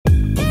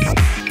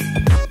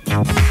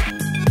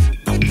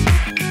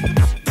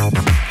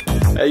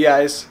Hey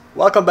guys,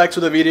 welcome back to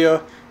the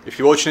video. If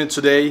you're watching it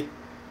today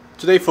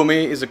for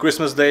me is a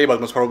Christmas day,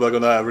 but most probably I'm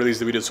gonna release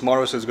the video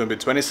tomorrow, so it's gonna be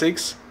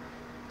 26.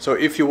 So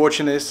if you're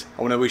watching this,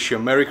 I wanna wish you a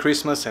Merry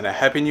Christmas and a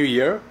Happy New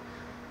Year,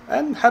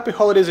 and Happy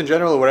Holidays in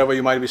general, wherever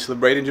you might be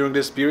celebrating during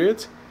this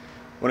period.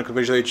 I wanna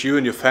congratulate you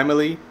and your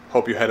family.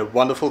 Hope you had a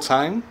wonderful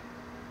time,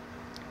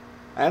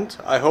 and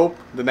I hope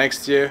the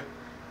next year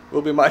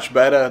will be much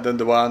better than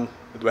the one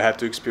that we had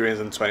to experience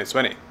in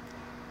 2020.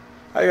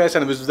 Hi guys,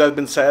 and with that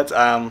being said,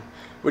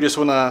 we just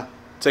wanna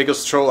take a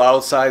stroll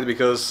outside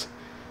because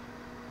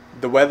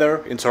the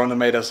weather in Toronto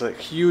made us a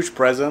huge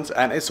present,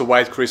 and it's a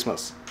white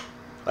Christmas.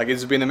 Like,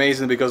 it's been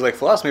amazing because like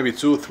for us maybe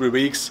 2-3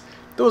 weeks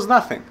there was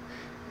nothing,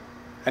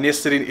 and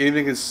yesterday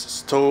evening it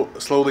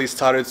slowly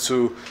started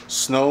to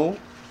snow,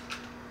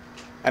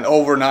 and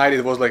overnight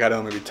it was like, I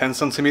don't know, maybe 10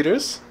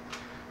 centimeters.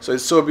 So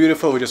it's so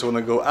beautiful. We just want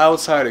to go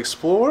outside,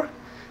 explore,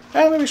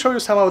 and let me show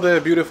you some of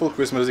the beautiful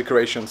Christmas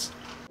decorations.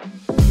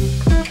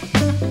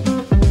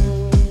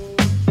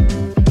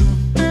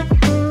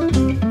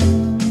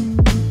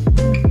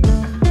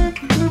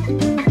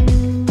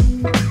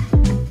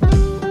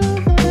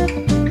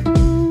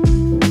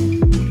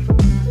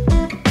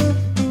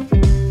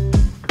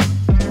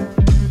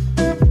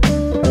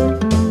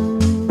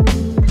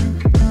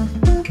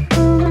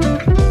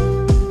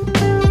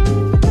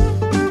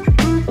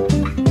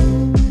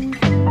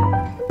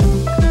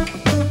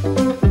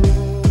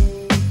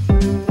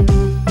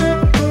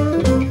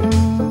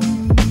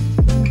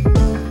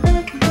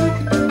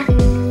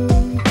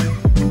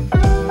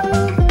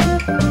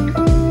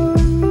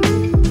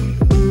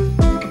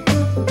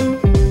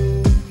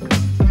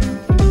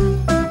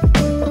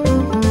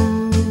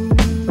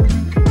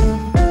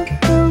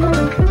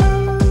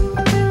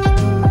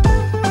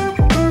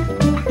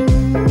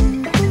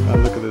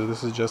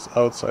 This is just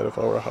outside of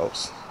our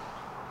house.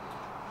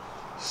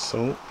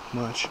 So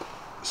much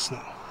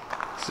snow.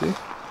 See?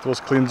 It was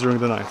cleaned during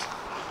the night.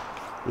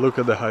 Look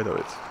at the height of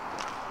it.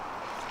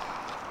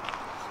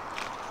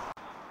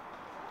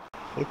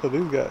 Look at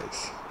these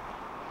guys.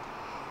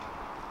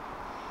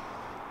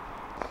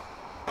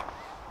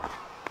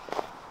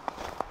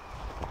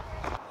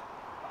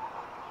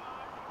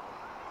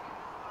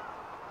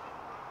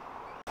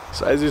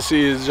 So as you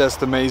see, it's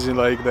just amazing.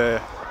 Like, the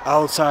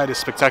outside is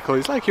spectacular.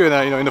 It's like you're in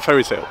a, in a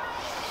fairy tale.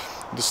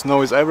 The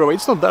snow is everywhere.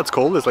 It's not that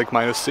cold. It's like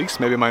 -6,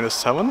 maybe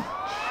 -7.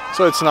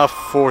 So it's enough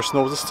for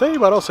snow to stay,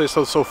 but also it's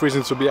so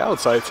freezing to be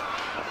outside.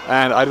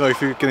 And I don't know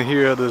if you can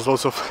hear, there's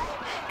lots of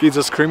kids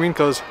are screaming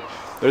because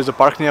there's a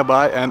park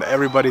nearby and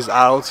everybody's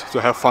out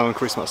to have fun on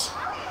Christmas.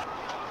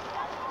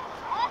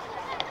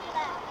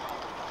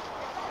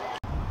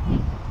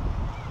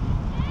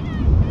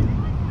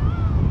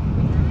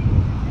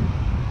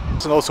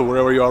 And also,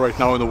 wherever you are right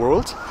now in the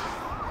world,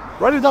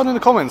 write it down in the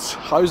comments.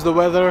 How is the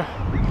weather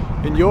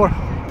in your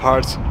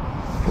part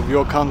of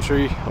your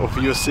country, of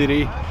your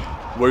city?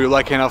 Were you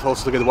lucky enough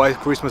also to get white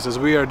Christmas as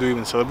we are? Do you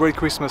even celebrate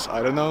Christmas?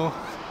 I don't know.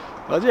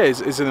 But yeah,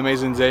 it's an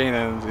amazing day,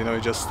 and you know,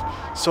 it's just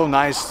so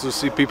nice to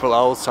see people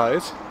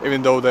outside,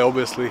 even though they're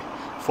obviously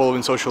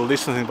following social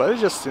distancing, but it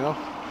just, you know,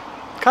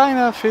 kind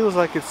of feels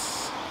like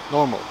it's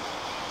normal.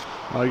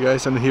 Alright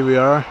guys, and here we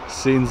are,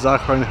 seeing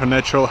Zahra in her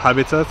natural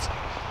habitat,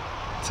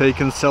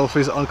 taking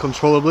selfies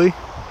uncontrollably.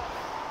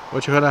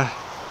 What you gonna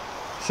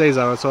say,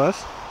 Zahra, to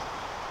us?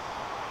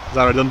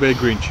 Zahra, don't be a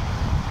Grinch.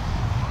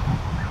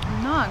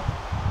 I'm not.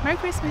 Merry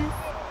Christmas.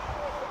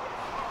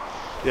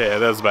 Yeah,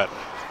 that's bad.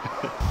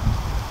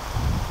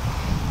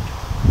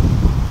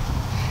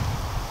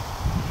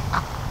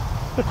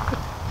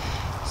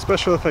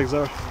 Special effects,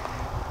 Zahra.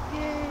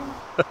 Yay.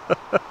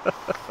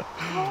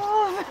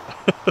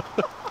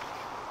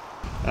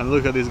 And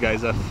look at these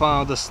guys, I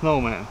found the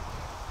snowman.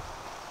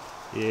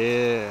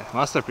 Yeah,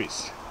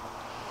 masterpiece.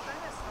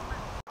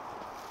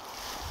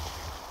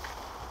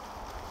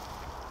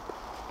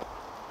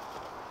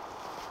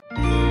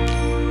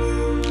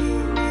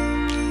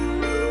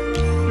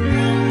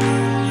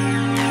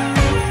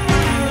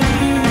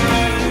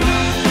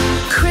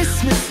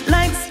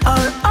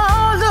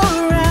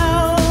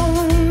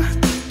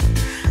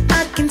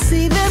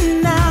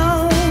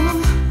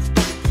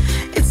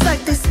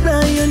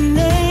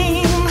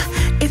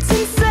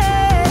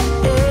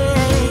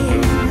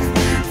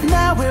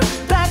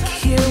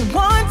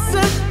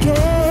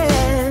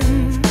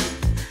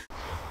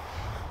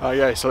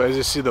 Yeah, so as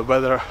you see, the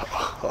weather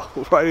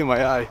right in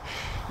my eye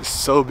is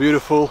so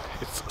beautiful.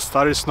 It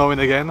started snowing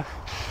again.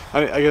 I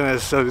mean, again,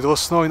 as I said, it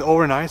was snowing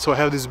overnight, so I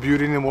have this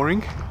beauty in the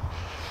morning,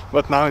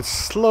 but now it's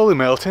slowly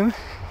melting.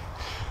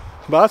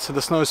 But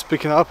the snow is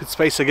picking up its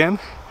pace again,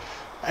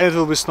 and it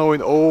will be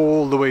snowing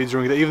all the way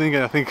during the evening,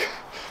 and I think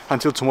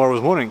until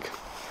tomorrow's morning.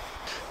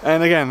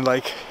 And again,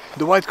 like,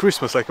 the white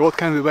Christmas, like, what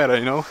can be better,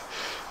 you know?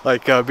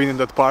 Like, being in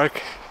that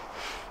park,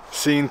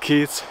 seeing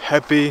kids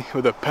happy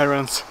with their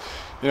parents.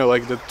 You know,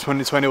 like, the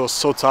 2020 was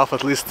so tough.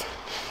 At least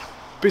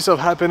piece of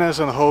happiness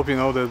and hope, you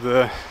know, that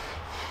the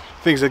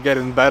things are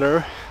getting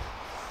better.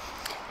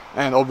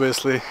 And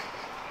obviously,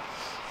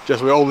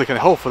 just we only can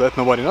hope for that.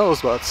 Nobody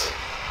knows, but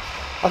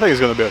I think it's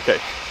gonna be okay.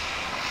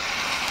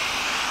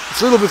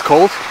 It's a little bit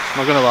cold,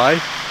 not gonna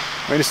lie.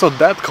 I mean, it's not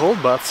that cold,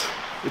 but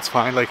it's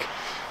fine. Like,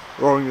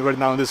 we're right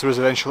now in this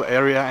residential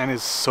area and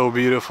it's so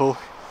beautiful.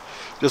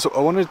 Just I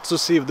wanted to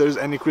see if there's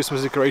any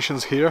Christmas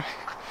decorations here,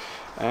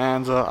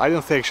 and I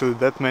don't think actually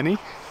that many.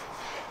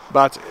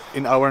 But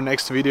in our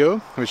next video,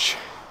 which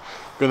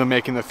I'm gonna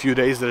make in a few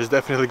days, there's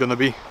definitely gonna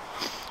be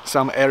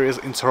some areas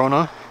in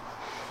Toronto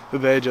that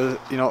they just,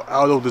 you know,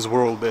 out of this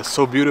world. They're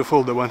so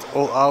beautiful. They went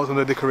all out on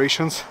the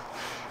decorations,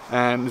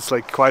 and it's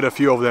like quite a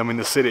few of them in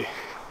the city.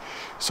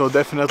 So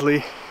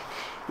definitely,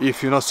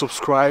 if you're not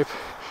subscribed,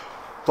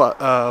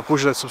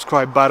 push that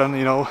subscribe button,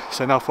 you know,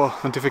 sign up for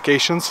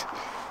notifications,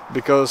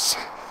 because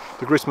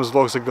the Christmas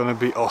vlogs are gonna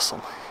be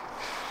awesome.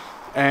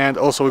 And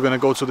also we're gonna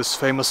go to this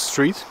famous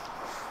street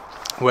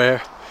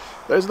where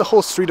there's the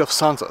whole street of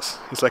Santas.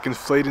 It's like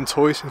inflated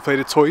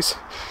toys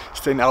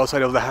staying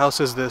outside of the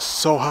houses. They're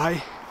so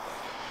high,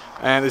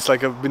 and it's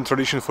like been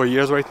tradition for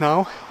years right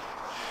now,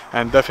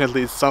 and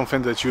definitely it's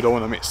something that you don't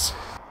want to miss.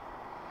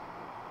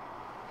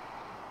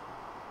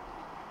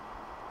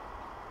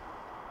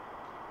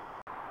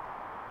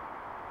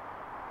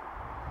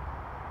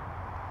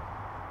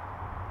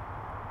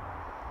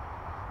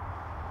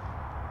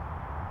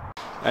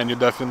 And you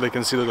definitely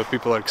can see that the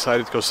people are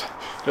excited, because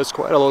there's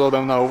quite a lot of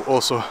them now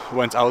also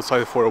went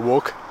outside for a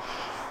walk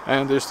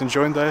and they're just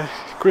enjoying the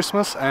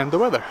Christmas and the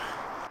weather.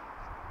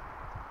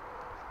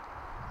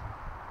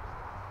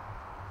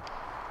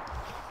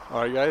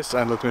 Alright guys,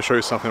 and let me show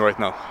you something right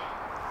now.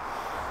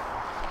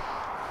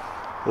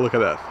 Look at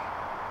that.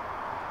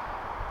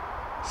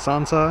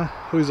 Santa,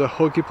 who is a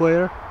hockey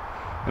player,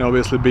 and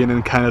obviously being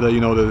in Canada,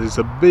 you know that it's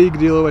a big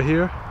deal over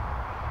here.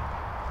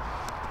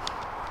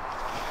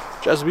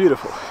 Just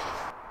beautiful.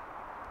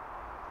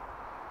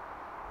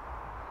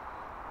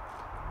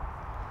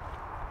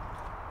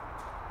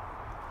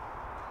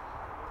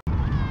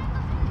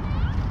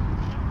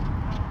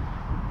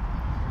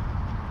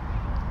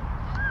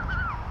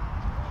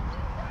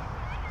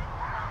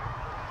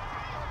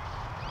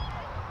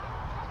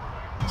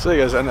 So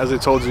yeah guys, and as I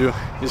told you,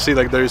 you see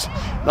like there's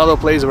another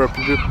place where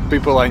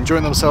people are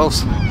enjoying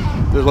themselves.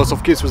 There's lots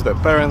of kids with their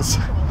parents,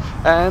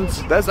 and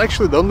that's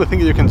actually the only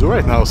thing you can do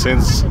right now,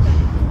 since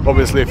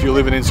obviously if you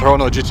live in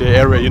Toronto GTA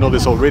area, you know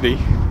this already.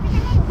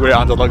 We're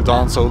under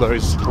lockdown, so there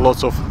is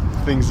lots of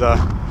things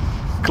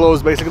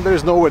closed. Basically there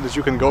is nowhere that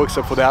you can go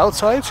except for the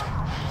outside,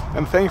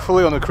 and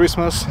thankfully on a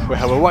Christmas we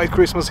have a white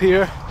Christmas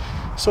here,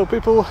 so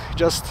people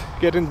just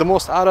getting the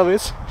most out of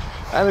it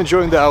and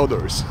enjoying the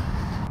outdoors.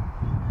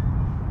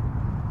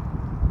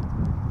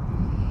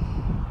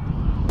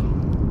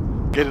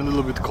 Getting a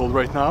little bit cold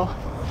right now,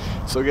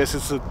 so I guess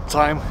it's a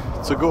time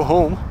to go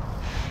home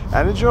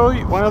and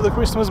enjoy one of the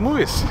Christmas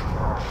movies.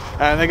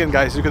 And again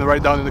guys, you can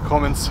write down in the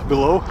comments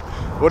below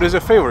what is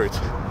your favorite.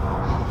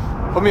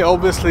 For me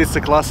obviously it's the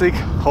classic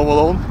Home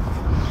Alone,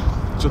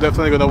 so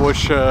definitely gonna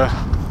watch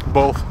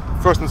both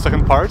first and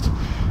second part.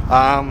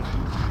 I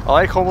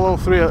like Home Alone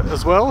 3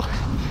 as well,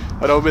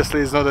 but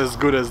obviously it's not as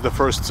good as the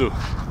first two.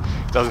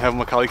 It doesn't have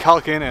Macaulay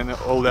Culkin and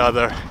all the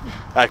other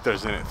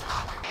actors in it.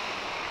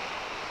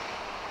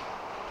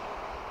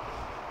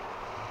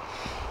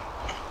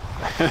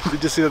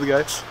 Did you see that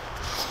guys?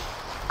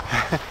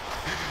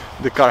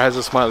 The car has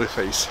a smiley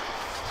face.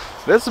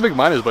 That's a big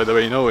minus, by the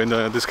way, you know, in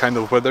this kind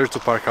of weather to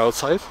park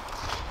outside,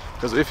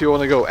 because if you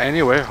want to go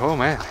anywhere, oh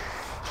man,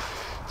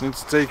 you need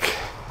to take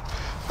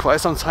quite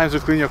some time to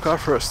clean your car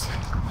first.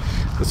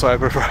 That's why I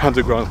prefer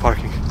underground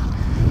parking.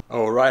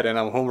 Alright, and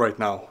I'm home right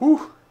now.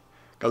 Whew.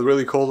 Got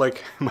really cold,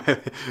 like my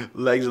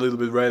legs a little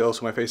bit red,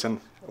 also my face, and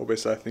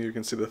obviously I think you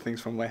can see the things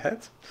from my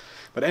head.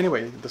 But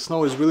anyway, the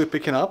snow is really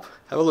picking up.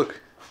 Have a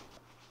look.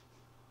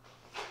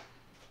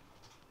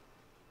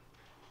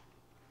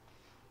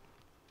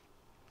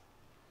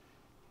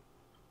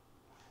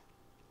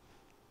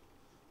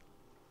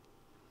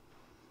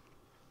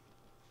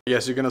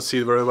 Yes, you cannot see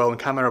it very well on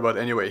camera, but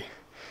anyway,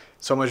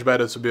 so much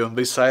better to be on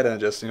this side, and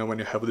just, you know, when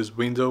you have this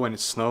window and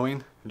it's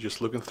snowing, just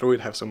looking through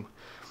it, have some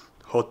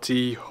hot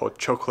tea, hot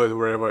chocolate,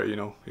 wherever, you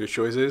know, your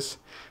choice is,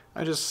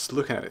 and just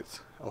looking at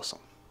it. Awesome.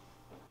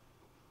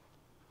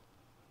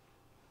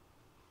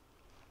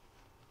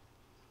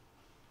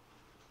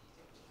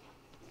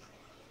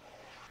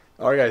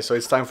 Alright guys, so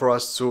it's time for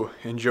us to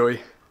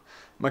enjoy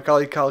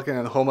Macaulay Culkin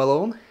and Home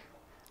Alone,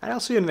 and I'll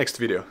see you in the next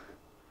video.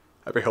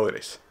 Happy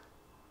holidays.